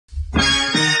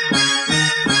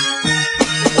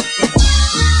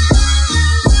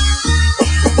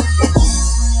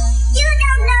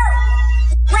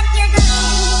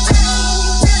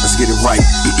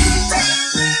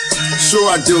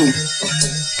do.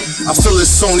 I feel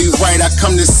it's only right I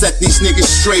come to set these niggas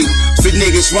straight. For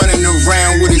niggas running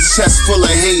around with a chest full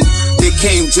of hate, they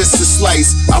came just to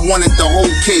slice, I wanted the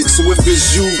whole cake. So if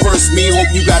it's you versus me, hope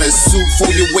you got a suit for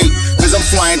your weight. Cause I'm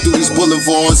flying through these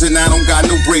boulevards and I don't got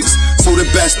no brakes. So the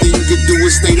best thing you can do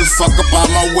is stay the fuck up out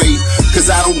my way. Cause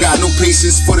I don't got no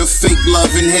patience for the fake love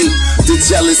and hate, the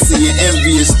jealousy and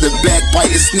envious, the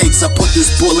backbiting snakes. I put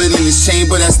this bullet in this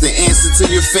chamber, that's the answer to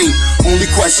your fate. Only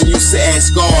question you should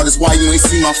ask God is why you ain't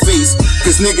see my face.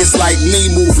 Cause niggas like me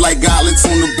move like gauntlets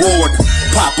on the board.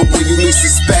 Pop up when you least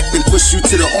suspect and push you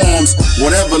to the arms.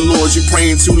 Whatever Lord you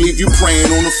praying to, leave you praying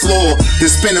on the floor. Then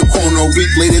spin a corner a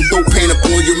week later and throw paint up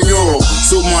on your mural.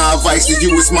 So my advice to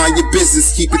you is mind your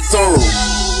business, keep it thorough.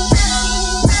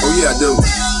 Oh yeah, I do.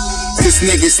 Cause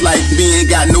niggas like me ain't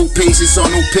got no patience or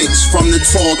no picks. From the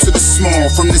tall to the small,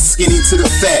 from the skinny to the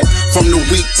fat, from the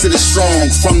weak to the strong,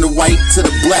 from the white to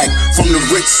the black, from the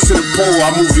rich to the poor.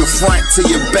 I move your front to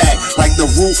your back, like the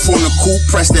roof on a coupe.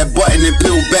 Press that button and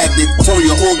peel back. They throw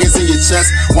your organs in your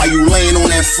chest while you laying on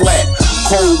that flat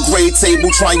cold gray table,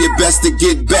 trying your best to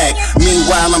get back.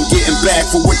 Meanwhile, I'm getting back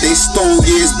for what they stole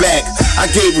years back.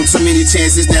 I gave them so many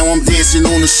chances, now I'm dancing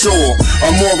on the shore. A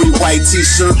Maury white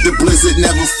t-shirt, the blizzard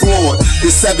never floored.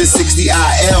 The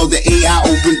 760IL, the AI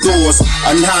open doors.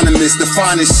 Anonymous, the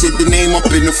finest shit, the name up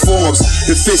in the Forbes.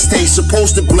 The fist ain't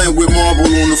supposed to blend with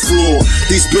marble on the floor.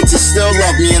 These bitches still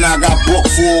love me and I got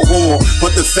booked for a whore.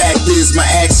 But the fact is, my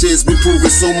actions been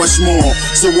proving so much more.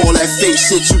 So all that fake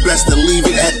shit, you best to leave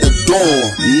it at the door,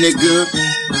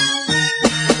 nigga.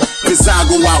 Cause I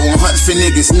go out and hunt for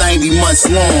niggas 90 months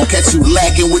long. Catch you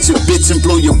lacking with your bitch and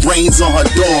blow your brains on her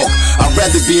dog. I'd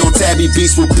rather be on tabby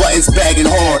beats with buttons bagging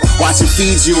hard, watching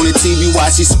Fiji on the TV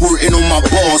while she squirting on my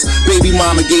balls. Baby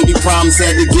mama gave me problems,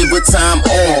 had to give her time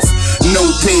off. No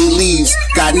paid leaves,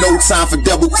 got no time for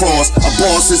double cross. A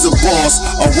boss is a boss,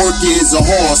 a worker is a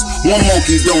horse. One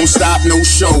monkey don't stop, no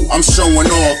show, I'm showing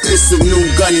off. It's a new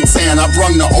gun in town, I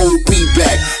brung the OP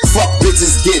back. Fuck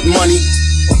bitches, get money.